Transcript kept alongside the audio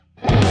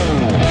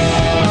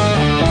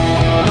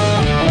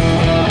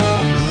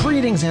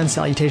and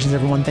salutations,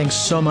 everyone. Thanks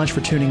so much for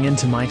tuning in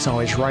to Mike's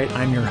Always Right.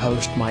 I'm your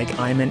host, Mike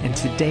Eyman. In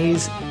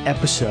today's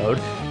episode,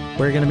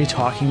 we're going to be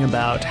talking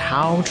about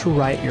how to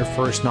write your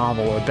first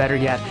novel, or better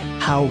yet,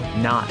 how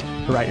not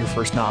to write your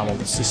first novel.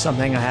 This is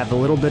something I have a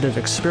little bit of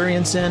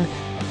experience in,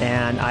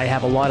 and I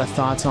have a lot of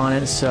thoughts on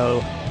it,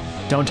 so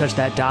don't touch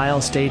that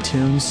dial. Stay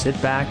tuned, sit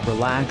back,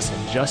 relax,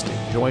 and just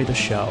enjoy the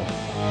show.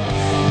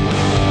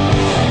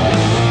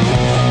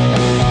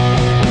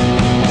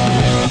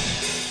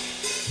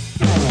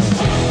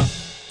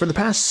 For the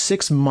past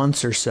 6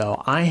 months or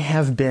so, I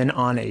have been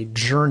on a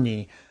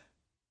journey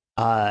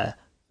of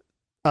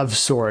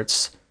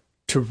sorts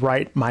to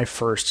write my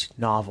first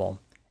novel.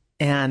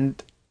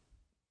 And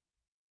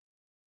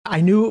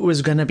I knew it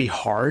was going to be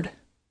hard.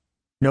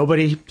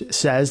 Nobody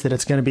says that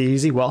it's going to be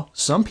easy. Well,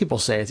 some people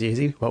say it's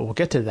easy, but we'll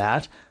get to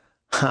that.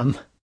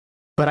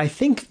 But I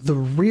think the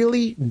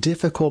really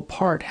difficult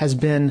part has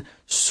been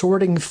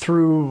sorting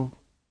through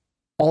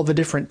all the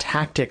different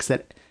tactics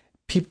that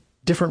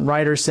different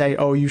writers say,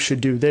 oh, you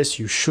should do this,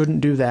 you shouldn't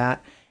do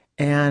that,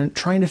 and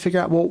trying to figure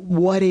out, well,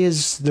 what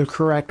is the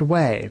correct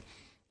way?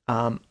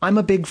 I'm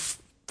a big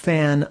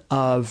fan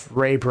of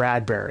Ray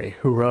Bradbury,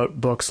 who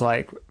wrote books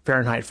like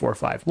Fahrenheit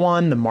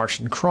 451, The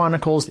Martian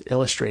Chronicles, The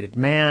Illustrated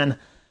Man.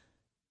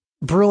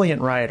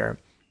 Brilliant writer.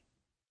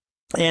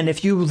 And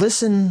if you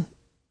listen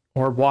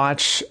or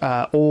watch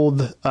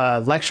old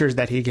lectures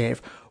that he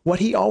gave, what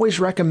he always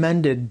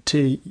recommended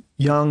to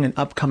young and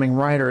upcoming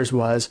writers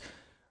was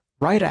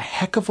write a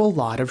heck of a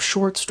lot of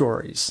short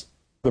stories.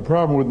 The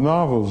problem with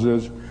novels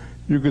is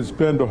you could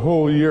spend a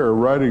whole year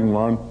writing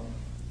one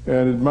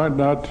and it might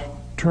not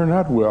turn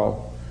out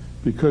well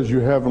because you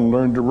haven't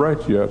learned to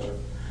write yet.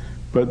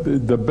 But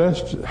the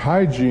best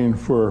hygiene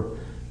for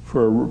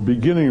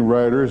beginning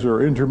writers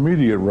or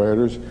intermediate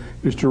writers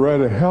is to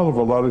write a hell of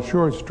a lot of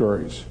short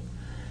stories.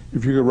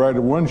 If you could write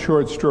one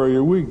short story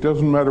a week,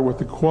 doesn't matter what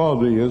the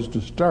quality is to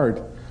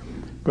start,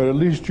 but at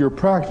least you're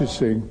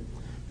practicing.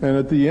 And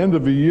at the end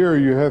of a year,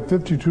 you have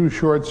 52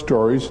 short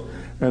stories,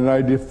 and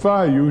I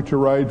defy you to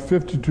write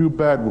 52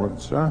 bad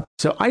ones. Huh?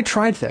 So I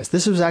tried this.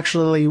 This was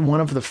actually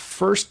one of the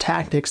first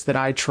tactics that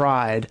I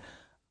tried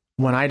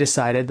when I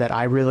decided that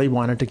I really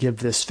wanted to give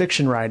this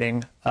fiction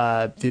writing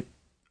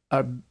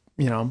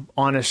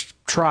honest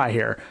try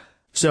here.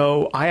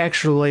 So I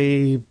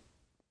actually,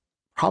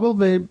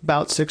 probably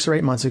about 6 or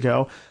 8 months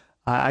ago,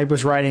 I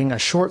was writing a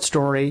short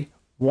story,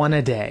 one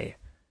a day,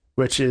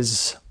 which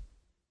is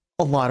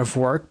a lot of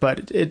work,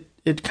 but it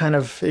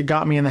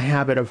got me in the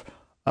habit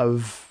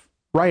of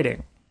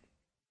writing.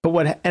 But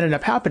what ended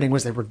up happening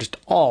was they were just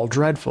all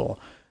dreadful.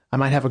 I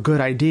might have a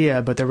good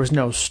idea, but there was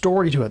no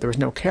story to it. There was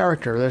no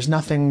character. There's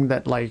nothing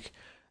that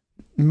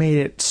made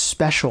it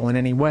special in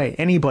any way.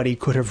 Anybody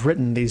could have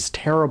written these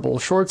terrible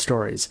short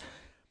stories.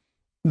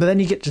 But then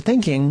you get to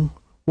thinking,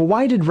 well,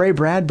 why did Ray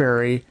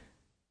Bradbury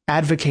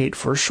advocate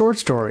for short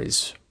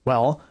stories?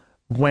 Well,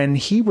 when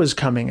he was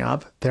coming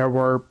up, there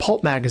were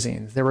pulp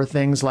magazines. There were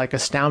things like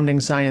Astounding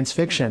Science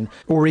Fiction,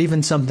 or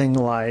even something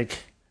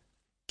like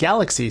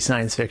Galaxy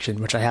Science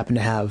Fiction, which I happen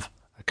to have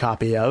a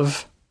copy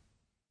of.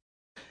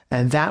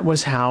 And that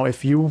was how,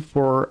 if you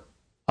were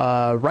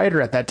a writer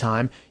at that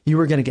time, you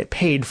were going to get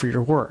paid for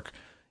your work.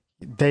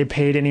 They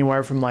paid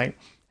anywhere from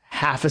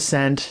half a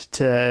cent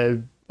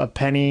to a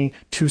penny,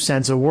 2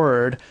 cents a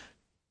word,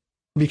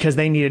 because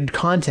they needed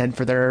content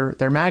for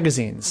their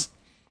magazines.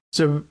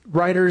 So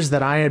writers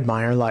that I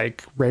admire,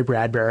 like Ray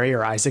Bradbury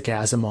or Isaac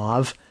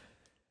Asimov,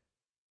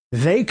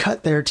 they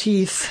cut their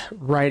teeth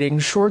writing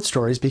short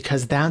stories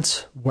because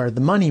that's where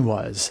the money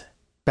was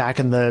back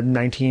in the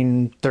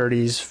 1930s,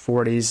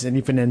 40s, and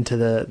even into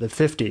the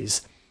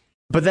 50s.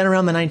 But then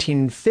around the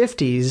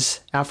 1950s,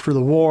 after the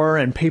war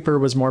and paper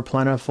was more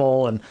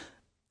plentiful, and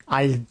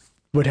I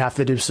would have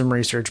to do some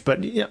research,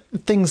 but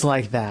things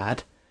like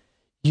that,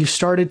 you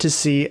started to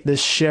see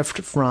this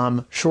shift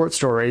from short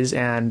stories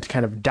and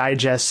kind of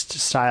digest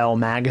style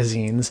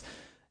magazines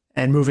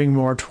and moving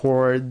more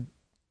toward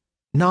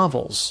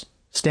novels,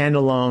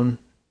 standalone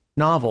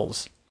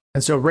novels.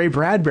 And so Ray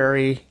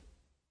Bradbury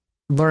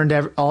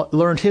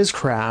learned his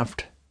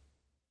craft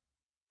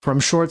from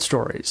short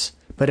stories.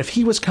 But if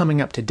he was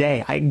coming up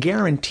today, I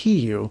guarantee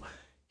you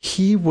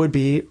he would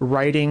be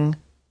writing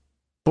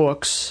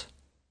books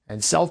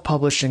and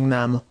self-publishing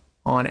them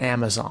on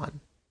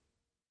Amazon.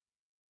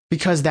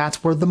 Because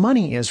that's where the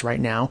money is right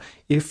now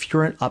if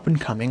you're an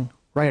up-and-coming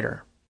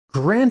writer.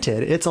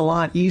 Granted, it's a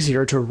lot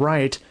easier to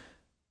write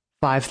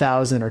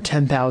 5,000 or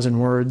 10,000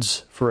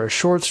 words for a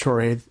short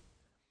story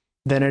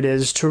than it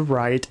is to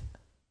write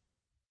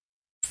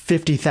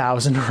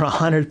 50,000 or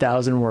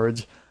 100,000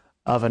 words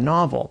of a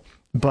novel.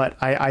 But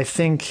I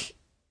think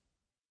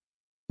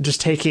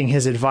just taking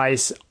his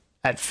advice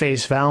at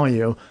face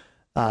value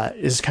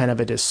is kind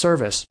of a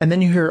disservice. And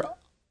then you hear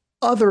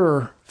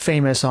other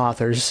famous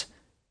authors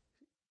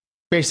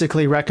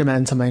basically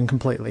recommend something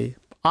completely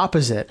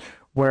opposite,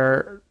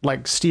 where,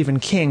 like Stephen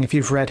King, if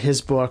you've read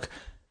his book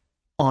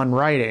on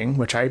writing,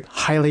 which I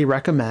highly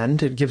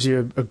recommend, it gives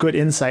you a good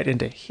insight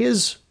into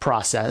his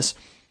process.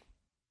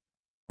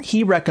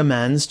 he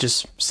recommends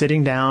just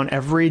sitting down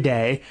every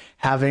day,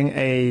 having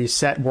a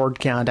set word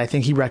count. I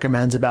think he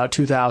recommends about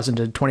 2,000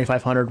 to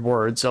 2,500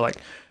 words. So like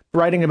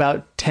writing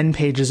about 10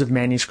 pages of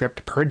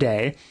manuscript per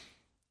day.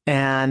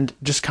 And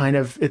just kind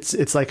of,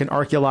 it's like an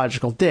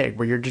archaeological dig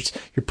where you're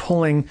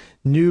pulling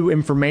new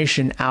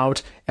information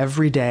out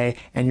every day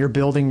and you're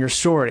building your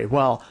story.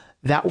 Well,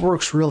 that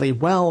works really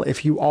well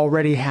if you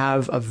already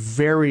have a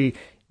very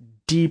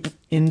deep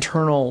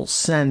internal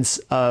sense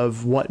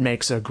of what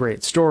makes a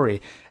great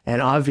story.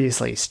 And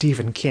obviously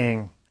Stephen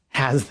King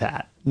has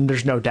that. And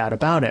there's no doubt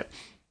about it.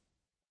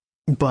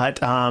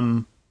 But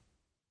I've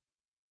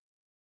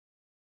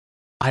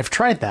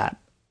tried that.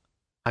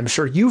 I'm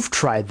sure you've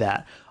tried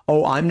that.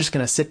 Oh, I'm just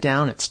going to sit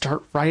down and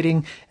start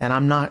writing, and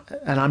I'm not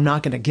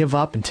going to give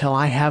up until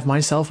I have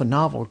myself a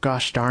novel.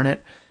 Gosh darn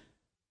it.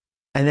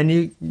 And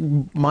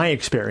then my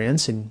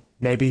experience, and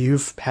maybe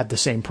you've had the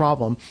same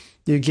problem,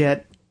 you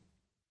get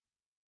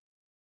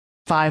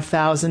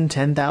 5,000,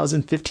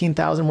 10,000,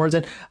 15,000 words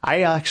in.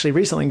 I actually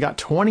recently got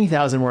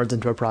 20,000 words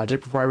into a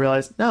project before I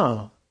realized,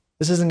 no,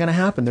 this isn't going to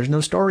happen. There's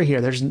no story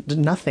here. There's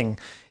nothing.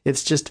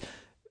 It's just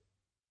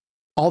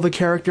all the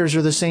characters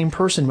are the same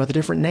person with a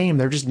different name.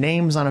 They're just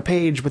names on a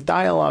page with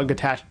dialogue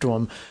attached to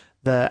them.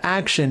 The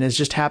action is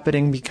just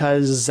happening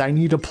because I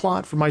need a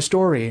plot for my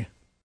story.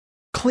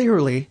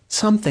 Clearly,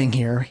 something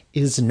here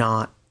is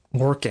not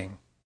working.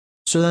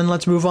 So then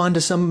let's move on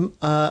to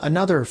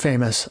another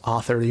famous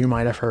author you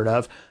might have heard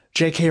of,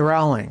 J.K.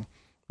 Rowling.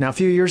 Now, a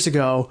few years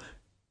ago,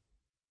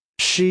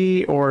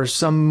 she or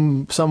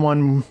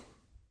someone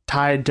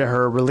tied to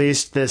her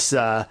released this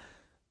a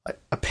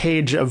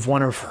page of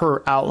one of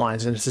her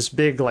outlines, and it's this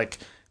big like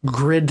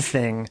grid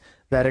thing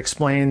that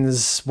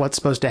explains what's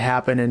supposed to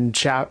happen in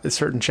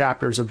certain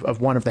chapters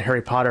of one of the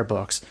Harry Potter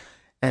books.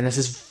 And it's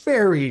this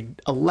very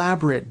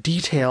elaborate,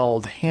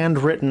 detailed,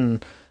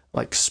 handwritten,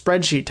 like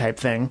spreadsheet type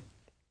thing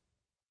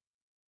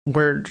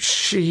where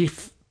she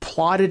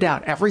plotted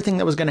out everything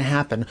that was going to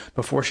happen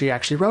before she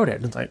actually wrote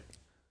it. It's like,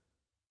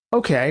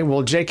 okay,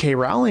 well, J.K.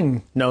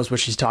 Rowling knows what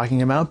she's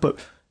talking about, but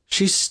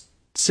she's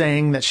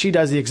saying that she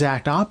does the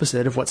exact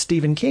opposite of what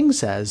Stephen King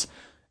says.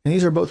 And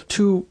these are both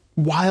two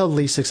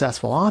wildly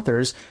successful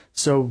authors.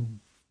 So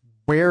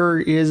where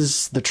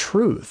is the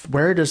truth?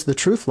 Where does the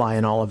truth lie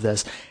in all of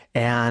this?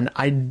 And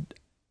I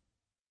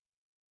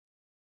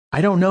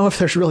don't know if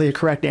there's really a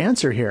correct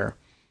answer here.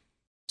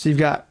 So you've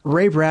got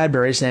Ray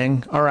Bradbury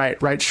saying, all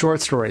right, write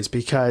short stories,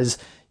 because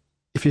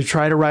if you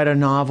try to write a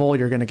novel,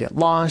 you're going to get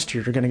lost.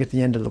 You're going to get to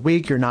the end of the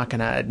week. You're not going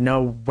to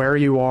know where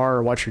you are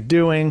or what you're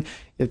doing.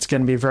 It's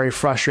going to be very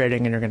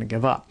frustrating and you're going to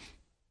give up.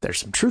 There's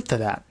some truth to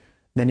that.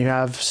 Then you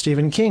have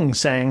Stephen King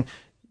saying,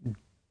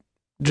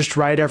 just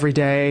write every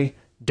day,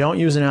 don't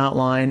use an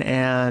outline,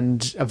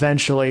 and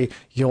eventually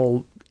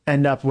you'll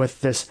end up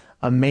with this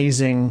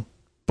amazing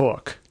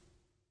book,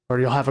 or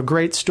you'll have a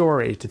great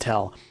story to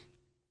tell.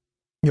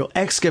 You'll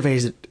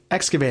excavate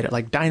it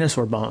like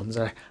dinosaur bones.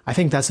 I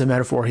think that's the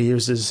metaphor he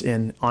uses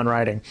on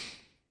writing.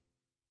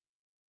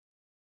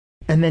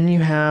 And then you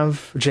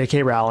have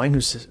J.K. Rowling,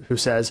 who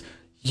says,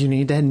 you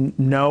need to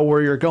know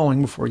where you're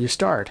going before you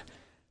start.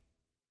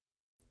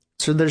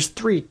 So there's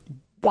three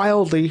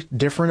wildly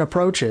different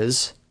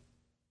approaches.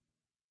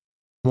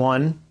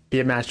 1, be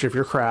a master of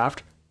your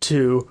craft.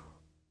 2,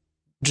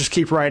 just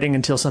keep writing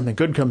until something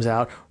good comes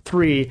out.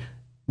 3,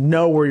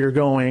 know where you're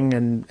going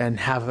and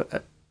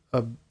have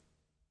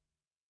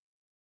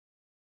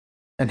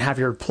and have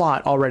your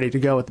plot all ready to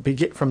go at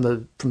the from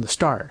the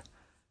start.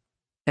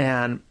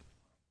 And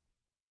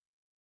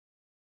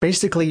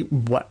basically,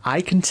 what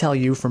I can tell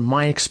you from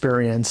my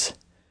experience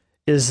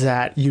is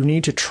that you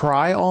need to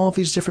try all of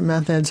these different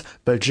methods,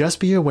 but just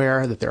be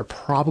aware that they're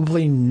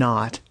probably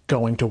not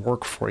going to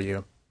work for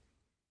you.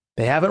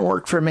 They haven't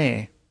worked for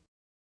me.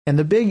 And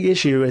the big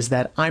issue is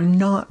that I'm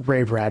not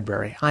Ray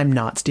Bradbury. I'm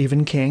not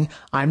Stephen King.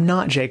 I'm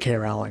not J.K.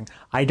 Rowling.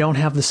 I don't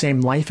have the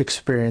same life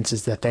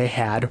experiences that they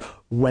had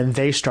when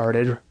they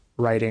started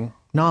writing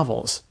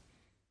novels.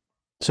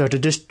 So to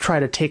just try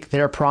to take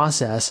their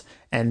process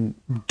and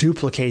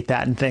duplicate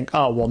that and think,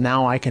 oh, well,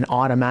 now I can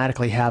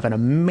automatically have an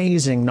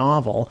amazing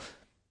novel,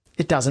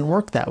 it doesn't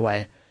work that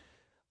way.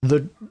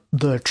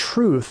 The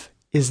truth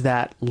is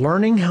that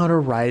learning how to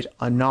write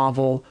a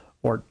novel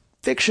or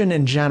fiction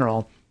in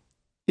general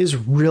is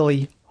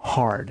really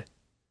hard.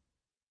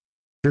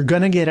 You're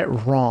going to get it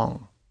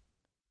wrong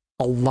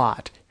a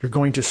lot. You're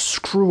going to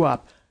screw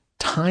up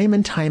time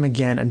and time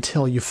again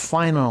until you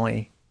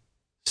finally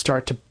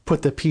start to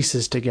put the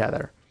pieces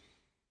together.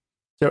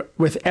 So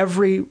with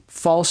every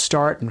false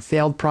start and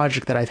failed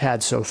project that I've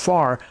had so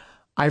far,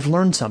 I've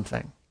learned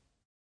something.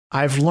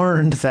 I've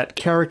learned that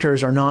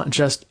characters are not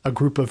just a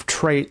group of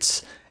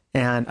traits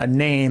and a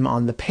name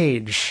on the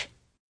page.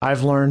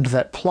 I've learned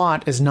that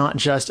plot is not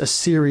just a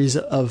series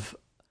of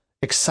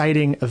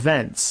exciting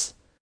events.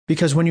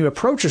 Because when you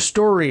approach a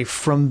story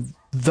from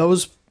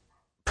those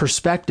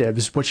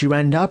perspectives, what you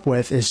end up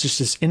with is just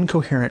this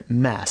incoherent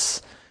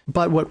mess.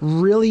 But what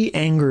really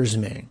angers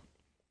me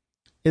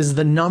is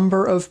the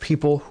number of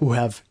people who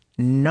have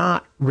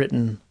not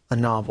written a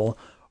novel,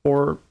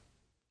 or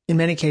in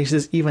many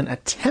cases even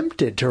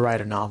attempted to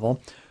write a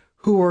novel,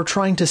 who were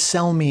trying to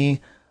sell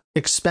me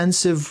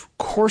expensive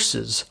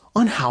courses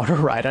on how to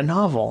write a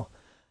novel.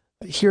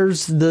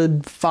 Here's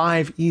the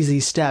 5 easy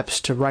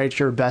steps to write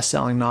your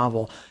best-selling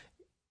novel.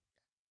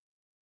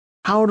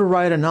 How to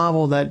write a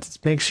novel that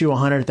makes you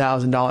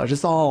 $100,000.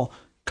 It's all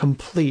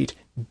complete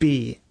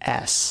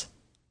BS.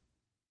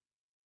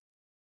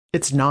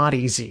 It's not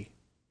easy.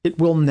 It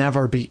will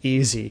never be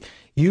easy.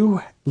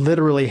 You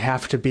literally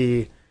have to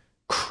be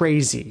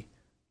crazy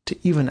to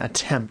even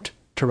attempt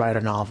to write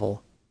a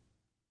novel.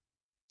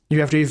 You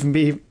have to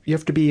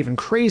be even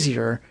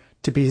crazier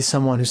to be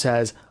someone who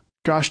says,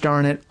 gosh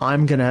darn it,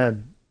 I'm going to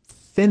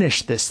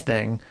finish this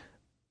thing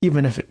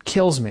even if it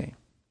kills me.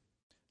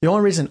 The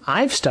only reason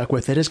I've stuck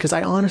with it is because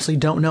I honestly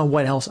don't know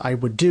what else I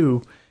would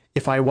do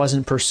if I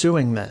wasn't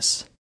pursuing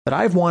this. But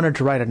I've wanted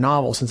to write a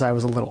novel since I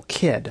was a little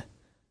kid.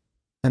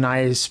 And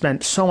I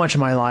spent so much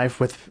of my life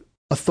with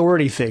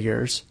authority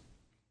figures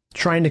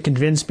trying to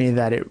convince me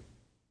that it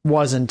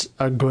wasn't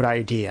a good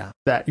idea.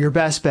 That your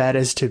best bet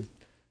is to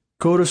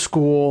go to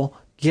school,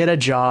 get a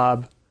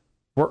job,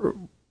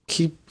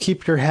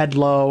 keep your head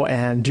low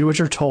and do what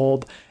you're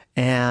told,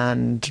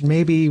 and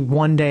maybe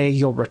one day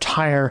you'll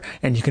retire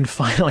and you can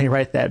finally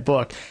write that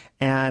book.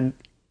 And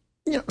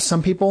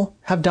some people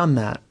have done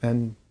that,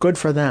 and good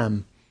for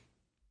them.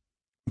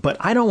 But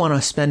I don't want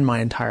to spend my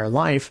entire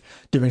life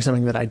doing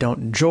something that I don't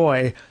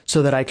enjoy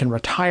so that I can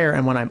retire,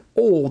 and when I'm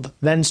old,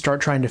 then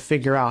start trying to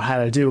figure out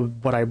how to do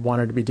what I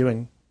wanted to be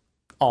doing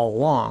all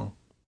along.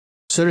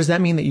 So does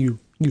that mean that you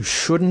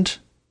shouldn't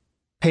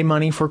pay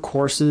money for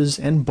courses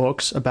and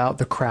books about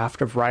the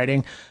craft of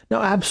writing?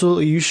 No,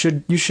 absolutely. You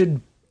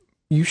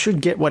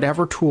should get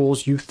whatever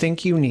tools you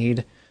think you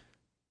need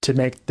to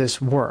make this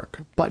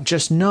work. But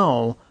just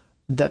know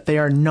that they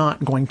are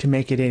not going to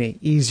make it any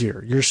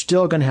easier. You're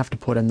still going to have to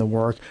put in the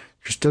work.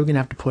 You're still going to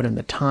have to put in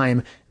the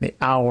time, the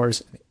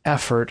hours, the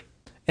effort.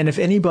 And if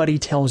anybody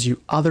tells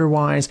you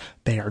otherwise,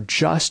 they are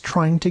just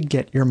trying to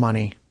get your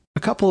money. A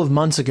couple of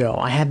months ago,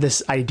 I had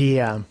this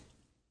idea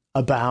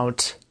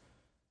about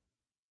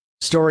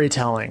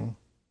storytelling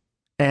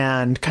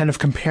and kind of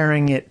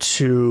comparing it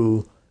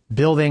to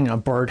building a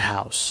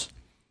birdhouse.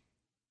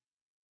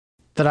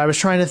 That I was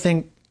trying to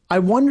think, I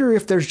wonder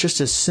if there's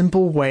just a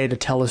simple way to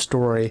tell a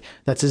story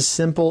that's as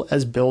simple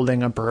as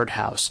building a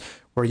birdhouse,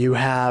 where you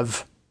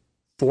have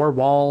 4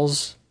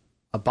 walls,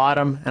 a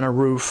bottom and a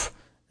roof,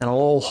 and a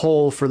little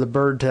hole for the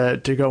bird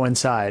to go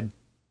inside.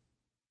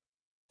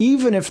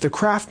 Even if the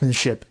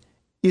craftsmanship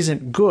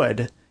isn't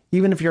good,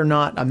 even if you're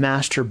not a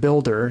master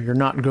builder, you're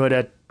not good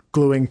at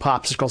gluing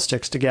popsicle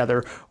sticks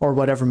together or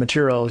whatever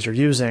materials you're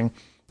using,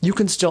 you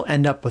can still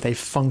end up with a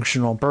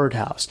functional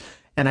birdhouse.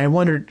 And I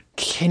wondered,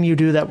 can you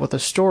do that with a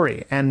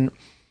story? And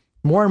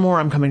more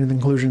I'm coming to the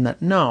conclusion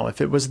that no,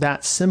 if it was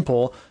that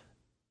simple,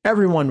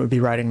 everyone would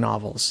be writing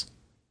novels.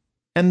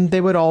 And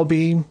they would all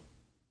be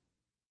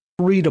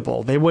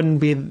readable. They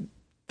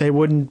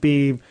wouldn't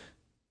be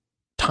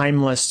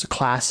timeless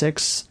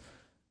classics,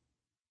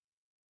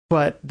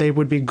 but they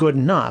would be good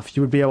enough.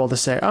 You would be able to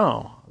say,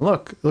 oh,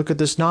 look at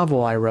this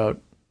novel I wrote.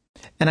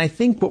 And I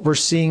think what we're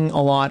seeing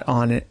a lot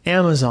on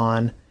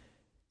Amazon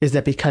is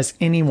that because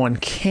anyone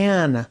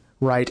can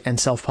write and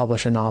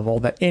self-publish a novel,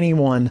 that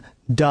anyone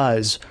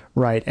does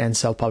write and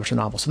self-publish a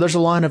novel. So there's a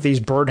lot of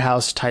these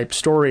birdhouse type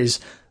stories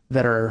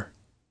that are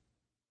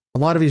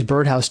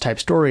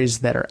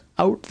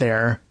out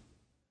there,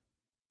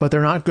 but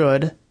they're not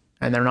good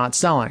and they're not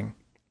selling.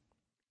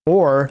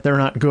 Or they're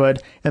not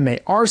good and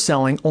they are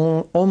selling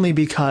only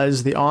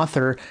because the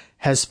author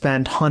has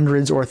spent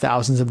hundreds or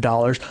thousands of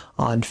dollars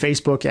on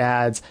Facebook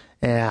ads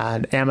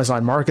and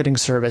Amazon Marketing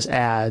Service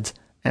ads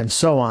and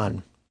so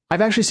on.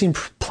 I've actually seen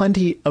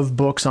plenty of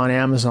books on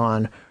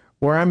Amazon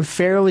where I'm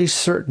fairly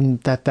certain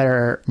that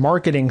their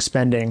marketing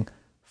spending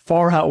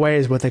far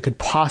outweighs what they could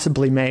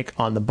possibly make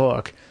on the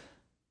book,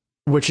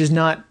 which is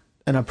not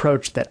an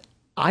approach that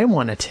I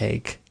want to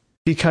take,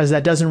 because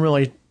that doesn't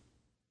really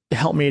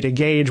help me to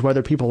gauge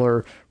whether people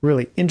are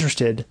really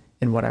interested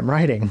in what I'm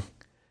writing.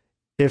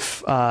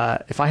 If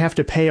I have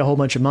to pay a whole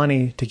bunch of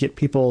money to get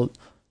people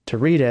to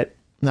read it,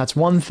 that's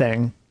one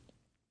thing,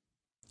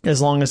 as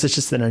long as it's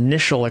just an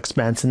initial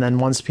expense, and then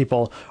once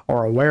people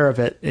are aware of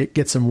it, it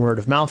gets some word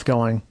of mouth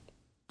going.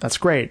 That's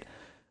great.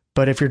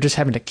 But if you're just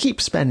having to keep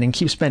spending,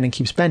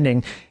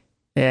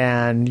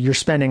 and you're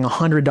spending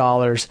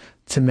 $100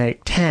 to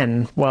make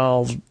 10,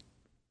 well,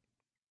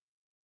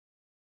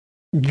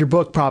 your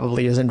book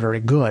probably isn't very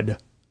good.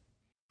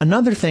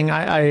 Another thing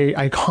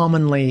I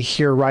commonly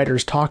hear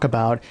writers talk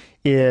about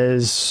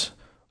is,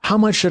 how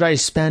much should I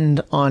spend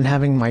on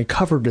having my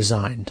cover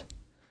designed?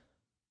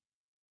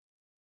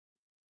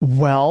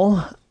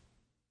 Well,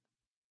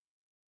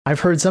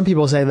 I've heard some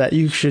people say that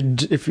you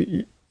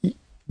should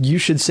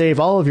save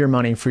all of your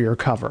money for your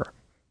cover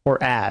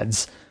or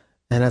ads.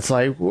 And it's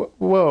like,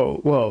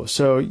 whoa.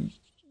 So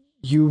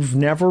you've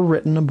never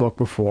written a book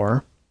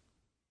before.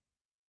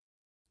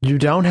 You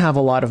don't have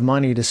a lot of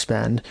money to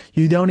spend.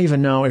 You don't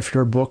even know if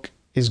your book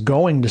is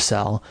going to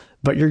sell,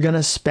 but you're going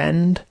to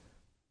spend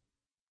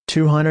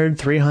 $200,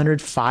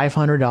 $300,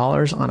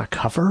 $500 on a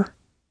cover?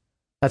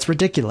 That's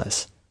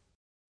ridiculous.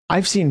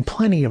 I've seen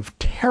plenty of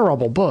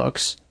terrible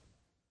books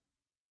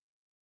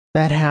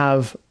that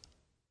have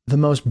the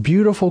most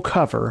beautiful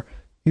cover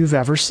you've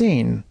ever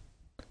seen.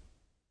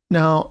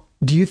 Now,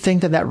 do you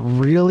think that that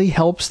really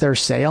helps their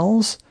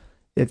sales?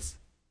 It's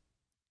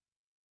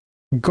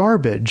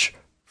garbage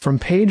from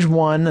page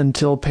 1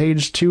 until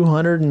page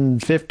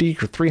 250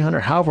 or 300,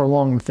 however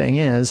long the thing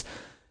is,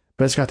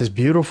 but it's got this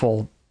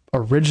beautiful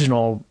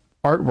original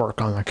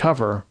artwork on the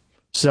cover.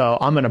 So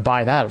I'm going to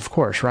buy that, of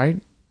course,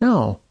 right?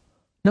 No,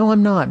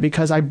 I'm not,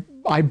 because I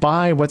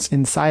buy what's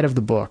inside of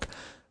the book.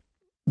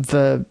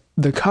 The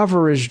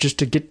cover is just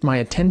to get my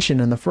attention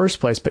in the first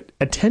place, but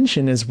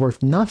attention is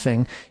worth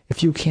nothing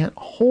if you can't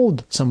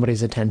hold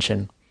somebody's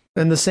attention.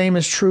 And the same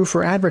is true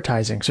for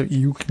advertising. So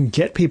you can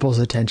get people's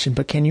attention,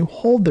 but can you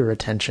hold their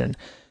attention?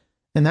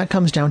 And that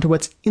comes down to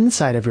what's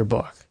inside of your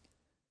book.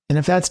 And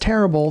if that's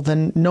terrible,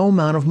 then no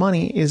amount of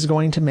money is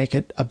going to make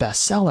it a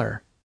bestseller.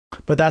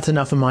 But that's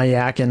enough of my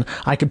yak, and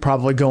I could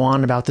probably go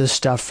on about this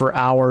stuff for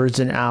hours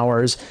and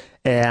hours.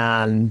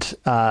 And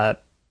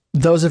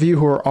those of you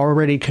who are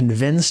already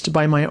convinced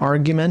by my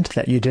argument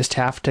that you just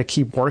have to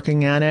keep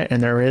working at it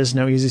and there is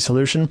no easy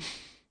solution,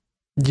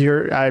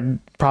 I'm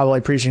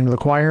probably preaching to the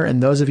choir.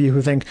 And those of you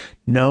who think,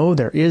 no,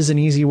 there is an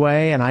easy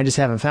way and I just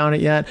haven't found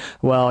it yet,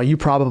 well, you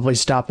probably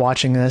stopped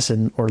watching this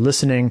or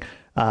listening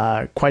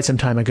quite some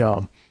time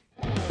ago.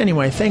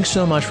 Anyway, thanks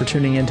so much for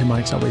tuning in to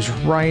Mike's Always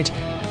Right.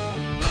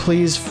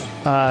 Please,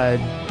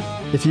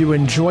 if you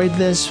enjoyed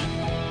this,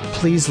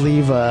 please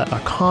leave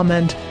a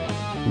comment,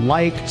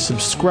 like,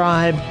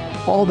 subscribe,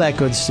 all that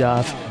good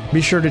stuff.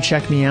 Be sure to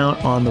check me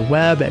out on the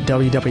web at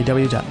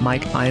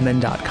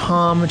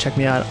www.mikeiman.com. Check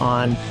me out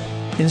on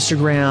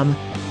Instagram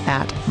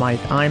at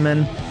Mike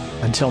Iman.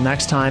 Until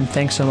next time,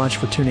 thanks so much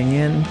for tuning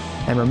in.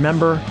 And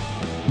remember,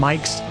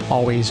 Mike's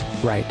always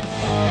right.